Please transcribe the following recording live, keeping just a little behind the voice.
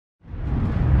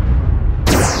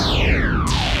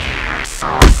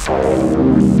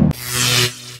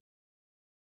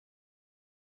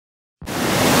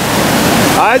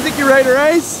Isaac, you ready to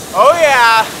race? Oh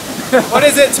yeah. What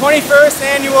is it, 21st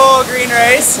annual green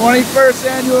race? 21st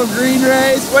annual green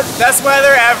race. What? Best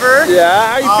weather ever.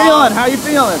 Yeah, how you feeling? How you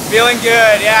feeling? Feeling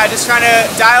good, yeah. Just trying to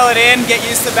dial it in, get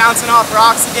used to bouncing off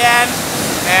rocks again.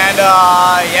 And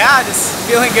yeah, just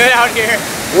feeling good out here.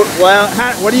 Well,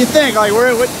 what do you think? Like,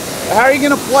 how are you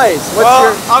gonna place?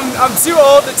 I'm too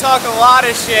old to talk a lot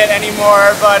of shit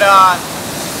anymore, but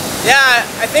yeah,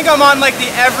 I think I'm on like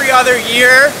the every other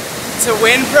year to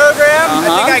win program. I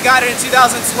think I got it in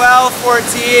 2012,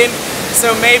 14,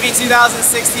 so maybe 2016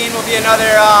 will be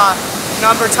another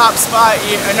top spot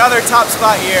year,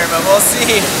 but we'll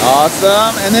see.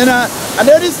 Awesome. And then I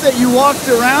noticed that you walked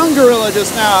around Gorilla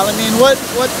just now. I mean, what's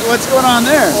going on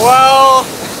there? Well,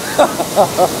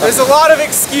 there's a lot of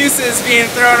excuses being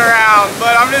thrown around,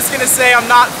 but I'm just gonna say I'm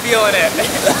not feeling it.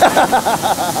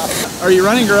 Are you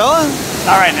running Gorilla?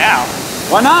 Not right now.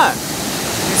 Why not?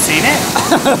 You seen it?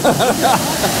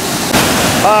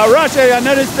 Rush, I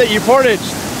noticed that you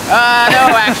portaged.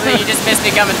 No, actually, you just missed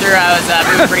me coming through. I was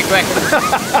moving pretty quick.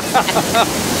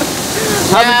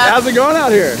 How's it going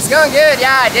out here? It's going good,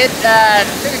 yeah. I did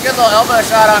took a good little elbow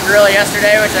shot on Gorilla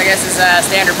yesterday, which I guess is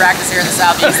standard practice here in the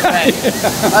Southeast. But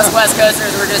us West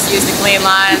Coasters, we're just used to clean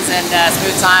lines and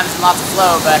smooth times and lots of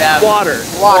flow. But water.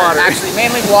 Actually,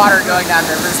 mainly water going down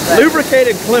rivers. But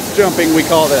lubricated cliff jumping, we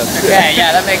call this. Okay,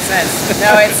 yeah, that makes sense.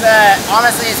 No, it's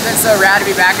honestly, it's been so rad to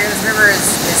be back here. This river is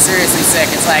seriously sick.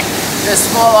 It's like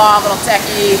just full on little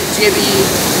techie, jibby,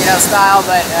 style,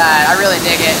 but I really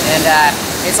dig it, and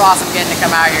it's awesome getting to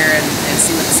come out here and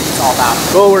see what the scene's all about.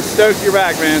 Cool, we're stoked you're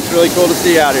back, man. It's really cool to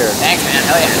see you out here. Thanks, man.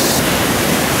 Hell yeah.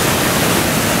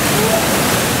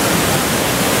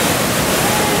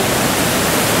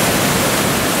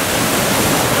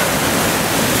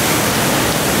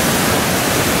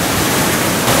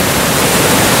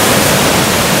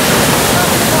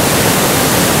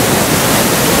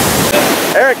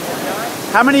 Eric,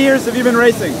 how many years have you been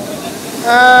racing?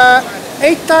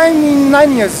 8 times in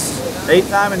 9 years. 8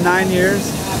 times in 9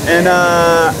 years. And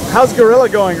how's Gorilla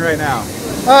going right now?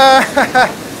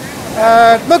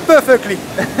 Not perfectly.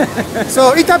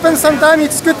 So it happens sometimes.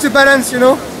 It's good to balance,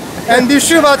 and be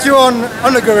sure that you're on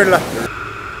a Gorilla.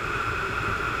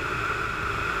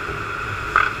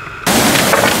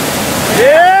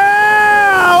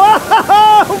 Yeah!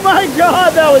 Oh my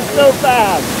God, that was so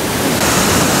fast.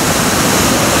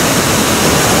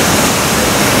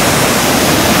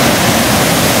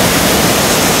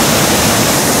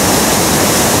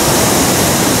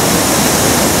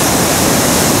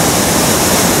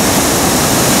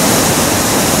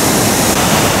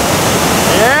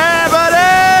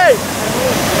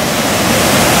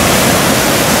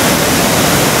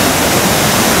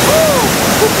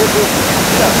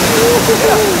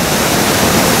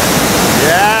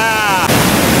 Yeah!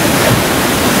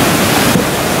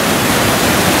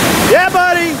 Yeah,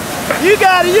 buddy! You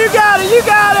got it, you got it, you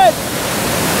got it!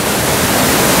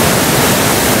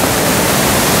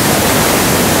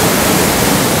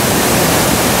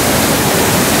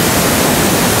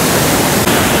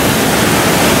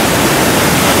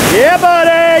 Yeah,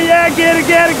 buddy! Yeah, get it,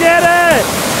 get it, get it!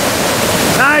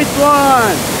 Nice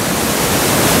one!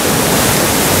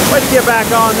 Way to get back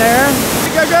on there.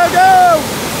 Go, go, go!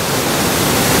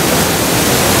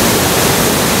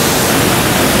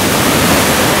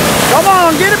 Come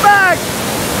on, get it back!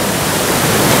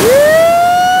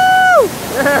 Woo!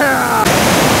 Yeah!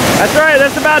 That's right,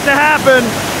 that's about to happen.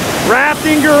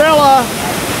 Rafting Gorilla.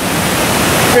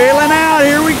 Feeling out,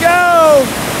 here we go.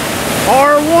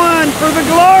 R1 for the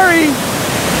glory.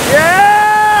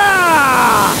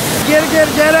 Yeah! Get it, get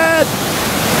it, get it!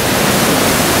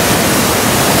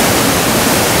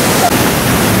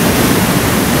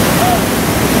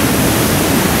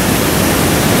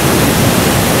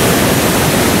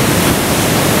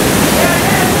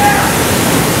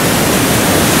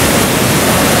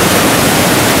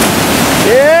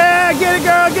 Yeah, get it,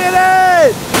 girl, get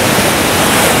it!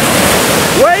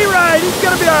 Way right, he's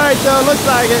gonna be alright though, looks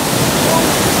like it.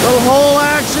 Little hole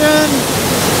action.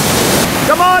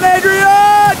 Come on,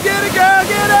 Adrian! Get it, girl,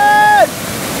 get it!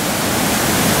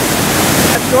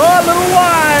 Let's go a little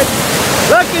wide.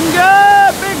 Looking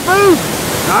good, big boost.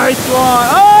 Nice one.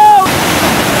 Oh!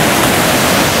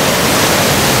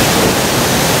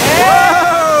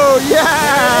 Whoa,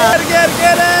 yeah! Get it,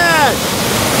 get it!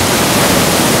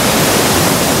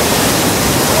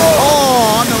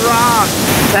 Oh, on the rock.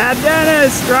 Tad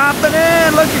Dennis dropping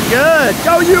in, looking good.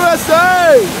 Go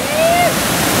USA!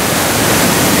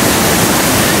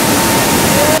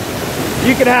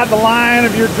 You could have the line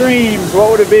of your dreams.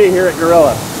 What would it be here at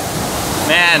Gorilla?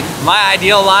 Man, my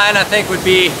ideal line I think would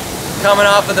be coming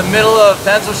off of the middle of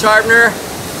pencil sharpener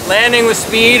landing with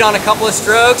speed on a couple of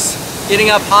strokes, getting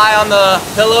up high on the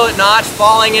pillow at notch,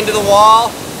 falling into the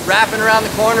wall, wrapping around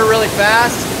the corner really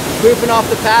fast, pooping off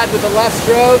the pad with the left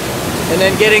stroke, and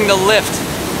then getting the lift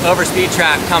over speed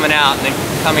trap coming out and then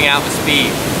coming out with speed.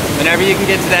 Whenever you can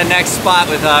get to that next spot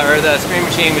with or the screen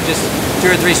machine with just 2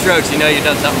 or 3 strokes, you know you've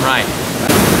done something right.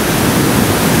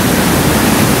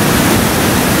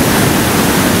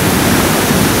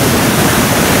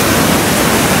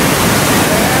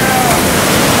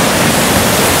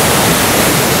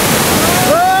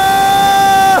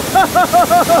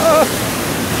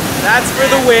 That's for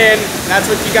the win. That's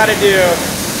what you gotta do.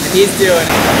 And he's doing it.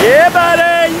 Yeah,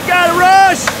 buddy, you gotta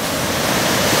rush.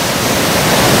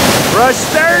 Rush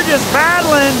Sturgis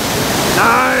paddling.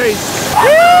 Nice.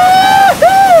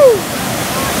 Woo-hoo!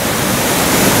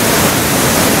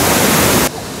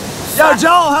 Yo,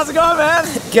 Joel, how's it going, man?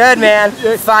 Good, man.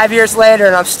 5 years later,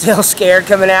 and I'm still scared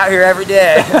coming out here every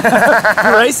day.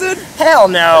 You racing? Hell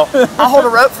no. I'll hold a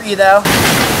rope for you, though.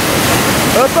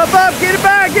 Up, up, up, get it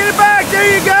back, get it back. There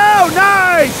you go,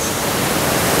 nice.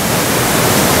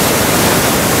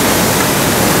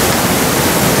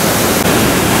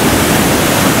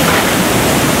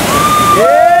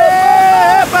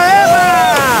 Yeah, heppa, heppa.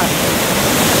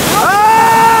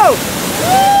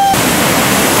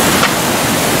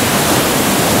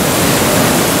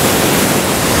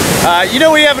 Oh! You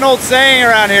know, we have an old saying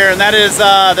around here, and that is,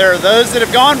 there are those that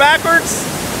have gone backwards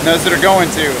and those that are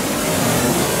going to.